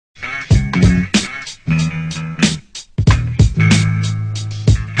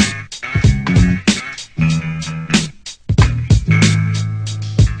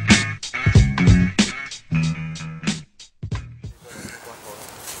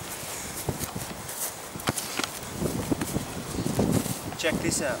Check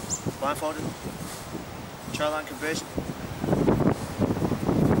this out. Blindfolded. Try line conversion.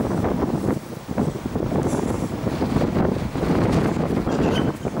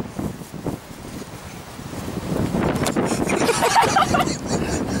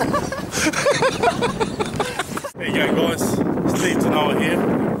 There you go, guys. Steve Tanoa here,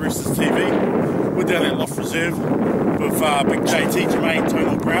 Roosters TV. We're down at Loft Reserve with big JT, Jermaine,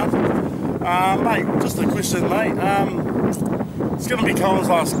 Tonal Ground. Mate, just a question, mate. It's going to be Kawyns'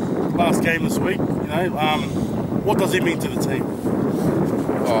 last game this week. You know, what does he mean to the team?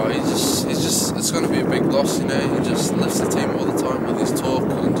 Oh, it's going to be a big loss. You know, he just lifts the team all the time with his talk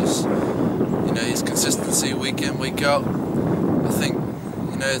and just, you know, his consistency week in, week out. I think,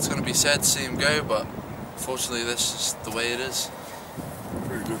 you know, it's going to be sad to see him go, but unfortunately, that's just the way it is.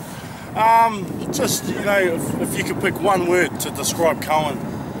 Very good. Just, you know, if you could pick one word to describe Kawyns,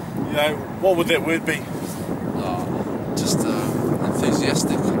 you know, what would that word be? Oh, just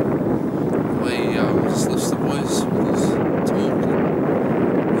enthusiastic. The way he just lifts the boys with his talk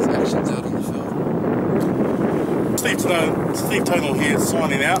and his actions out on the field. Steve Tonal here,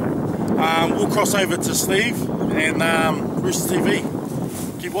 signing out. We'll cross over to Steve and Roosters TV.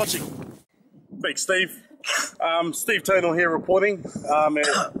 Keep watching. Thanks, Steve. Steve Tonal here reporting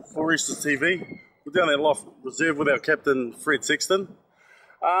for Roosters TV. We're down at Loft Reserve with our captain, Fred Sexton.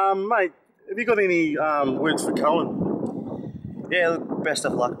 Mate, have you got any words for Kawyns? Yeah, look, best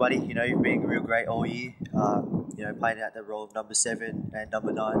of luck, buddy. You know, you've been real great all year. You know, playing out the role of number 7 and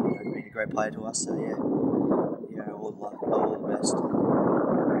number 9. You know, you've been a great player to us. So yeah, you know, all the luck, all the best.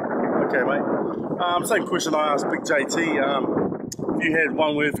 Okay, mate. Same question I asked Big JT. If you had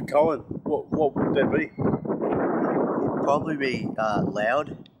one word for Kawyns, what would that be? It'd probably be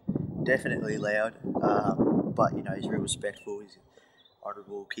loud. Definitely loud. But you know, he's real respectful. He's an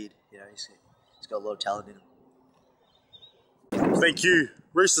honourable kid. You know, he's got a lot of talent in him. Thank you,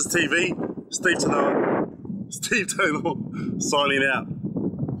 Roosters TV. Steve Tonal signing out.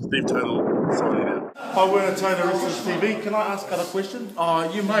 Steve Tonal signing out. Hi, we're Tona Roosters TV. Can I ask a question? Oh,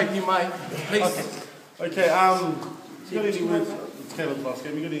 you might, please. Okay. You got any words? It's Caleb's last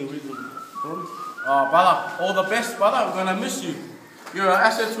game. You got any words for him? Oh, brother, all the best, brother. I'm gonna miss you. You're an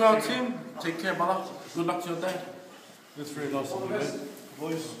asset to our team. Take care, brother. Good luck to your day. That's very nice of you, mate.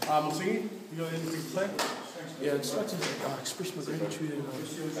 Boys, singing. You got anything to say? Yeah, I'd just like to express my gratitude and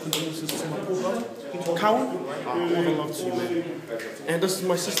condolences to my poor brother, Kawyns. All the love to you, man. And this is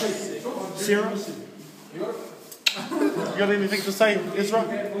my sister, Sarah. You got anything to say, Ezra?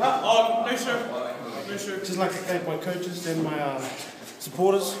 No, sir. No, sir. Just like to thank my coaches and my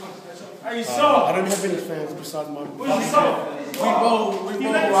supporters. Hey, I don't have any fans besides my. We will And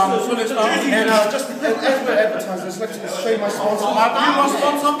just as we're advertising, I'd like to show my sponsor. You want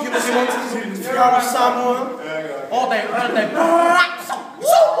sponsor? He wants to go to Samoa. All day.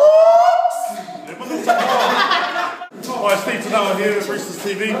 Hi, Steve Tanoa here at Roosters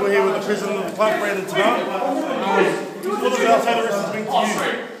TV. We're here with the president of the club, Brandon Tanoa. What does Altona Roosters mean to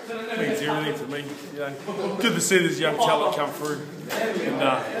you? It means everything to me. You know, good to see this young talent come through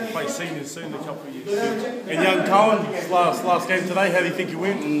and play seniors soon in a couple of years. And young Kawyns, last game today, how do you think he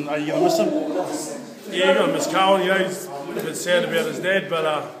went, and are you going to miss him? Yeah, you're going to miss Kawyns. You know, he's a bit sad about his dad, but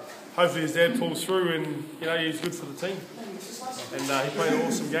hopefully his dad pulls through and, you know, he's good for the team. And he played an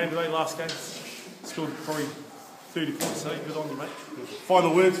awesome game today, last game. Scored probably 30 points, so good on you, mate.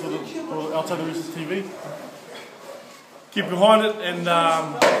 Final words for Altona Roosters TV? Keep behind it and,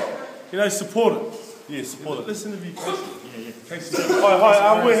 you know, support it. Yeah, support it. Listen to you, Casey.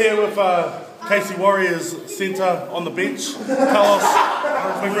 Hi, we're here with Casey Warriors centre on the bench, Carlos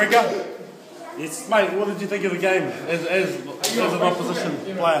McGregor. Yes. Mate, what did you think of the game as an opposition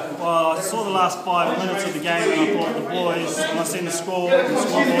player? Well, I saw the last 5 minutes of the game and I thought the boys, when I seen the scoreboard, it was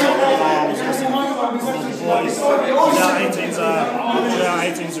awesome. The boys, our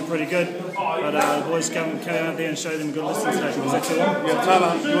 18s are pretty good, but the boys came out there and showed them good listening today. Was that too long? Yeah,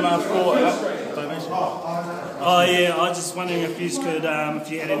 Tana, you want to ask for donation? Oh yeah, I was just wondering if you could, if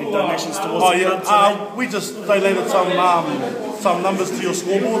you had any donations towards the club today. We just donated some numbers to your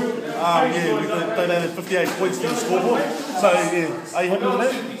scoreboard. Yeah, we donated 58 points to your scoreboard. So yeah, are you happy with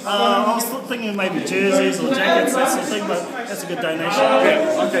that? I was thinking maybe jerseys or jackets, that sort of thing, but that's a good donation.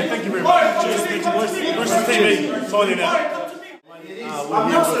 Yeah, okay, thank you very much. Cheers, thank you boys. Roosters TV, signing out. We're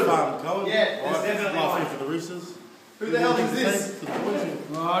here with Kawyns. Yeah, laughing for the Roosters. Who the hell is this?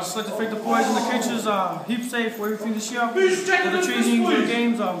 I'd just like to thank the boys and the coaches, heap safe for everything this year. For the training, for the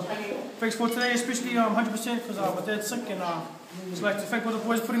games. Thanks for today, especially 100% because my dad's sick, and just like to thank all the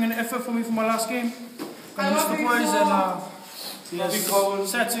boys putting in the effort for me for my last game. Gonna miss the boys, and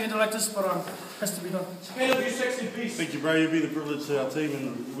Sad to end it like this, but has to be done. Thank you, bro. You've been a privilege to our team,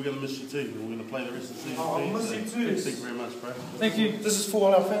 and we're going to miss you too. And we're going to play the rest of the season. I'll miss you too. Thank you very much, bro. Thank you. This is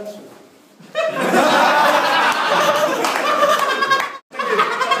for all our fans.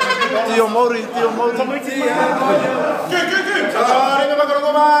 Tio Mori.